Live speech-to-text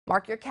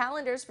Mark your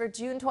calendars for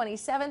June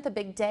 27th, a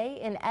big day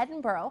in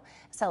Edinboro. A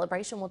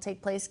celebration will take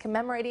place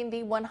commemorating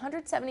the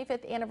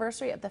 175th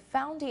anniversary of the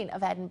founding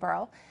of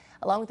Edinboro.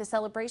 Along with the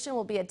celebration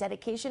will be a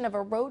dedication of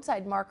a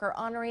roadside marker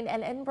honoring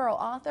an Edinboro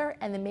author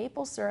and the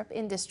maple syrup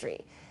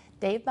industry.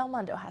 Dave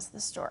Belmondo has the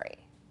story.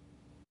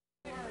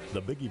 The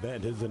big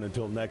event isn't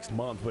until next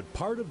month, but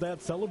part of that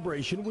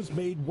celebration was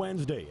made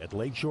Wednesday at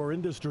Lakeshore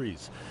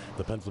Industries.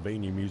 The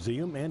Pennsylvania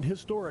Museum and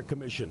Historic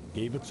Commission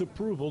gave its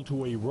approval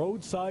to a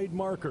roadside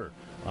marker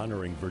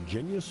honoring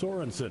Virginia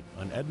Sorensen,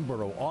 an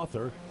Edinboro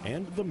author,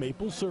 and the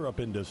maple syrup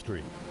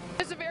industry.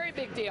 It's a very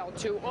big deal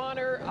to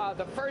honor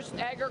the first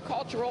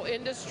agricultural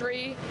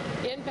industry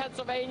in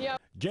Pennsylvania.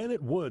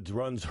 Janet Woods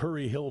runs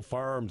Hurry Hill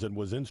Farms and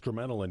was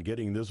instrumental in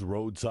getting this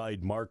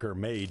roadside marker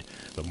made.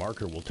 The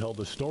marker will tell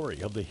the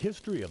story of the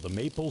history of the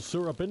maple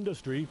syrup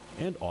industry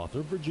and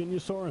author Virginia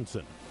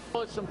Sorensen.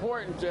 Well, it's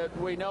important that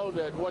we know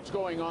that what's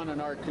going on in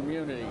our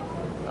community.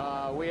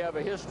 We have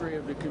a history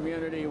of the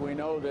community. We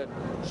know that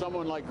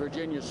someone like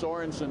Virginia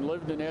Sorensen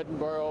lived in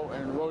Edinboro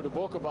and wrote a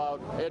book about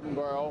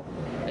Edinboro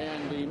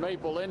and the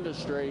maple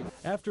industry.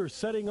 After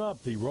setting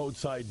up the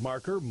roadside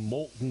marker,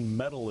 molten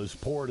metal is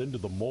poured into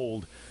the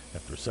mold.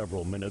 After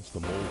several minutes,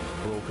 the mold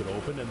is broken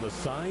open and the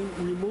sign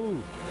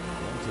removed.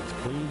 Once it's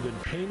cleaned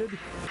and painted,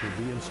 it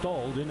will be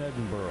installed in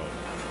Edinboro.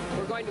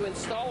 We're going to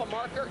install a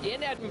marker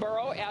in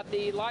Edinboro at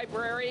the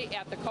library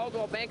at the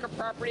Caldwell Banker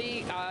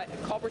property,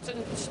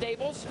 Culbertson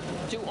Stables,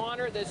 to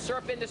honor the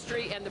syrup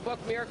industry and the book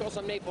Miracles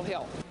on Maple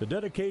Hill. The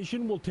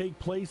dedication will take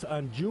place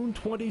on June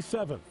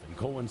 27th and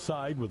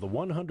coincide with the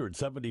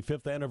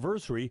 175th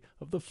anniversary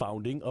of the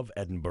founding of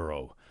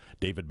Edinboro.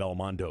 David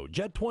Belmondo,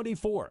 Jet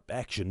 24,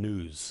 Action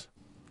News.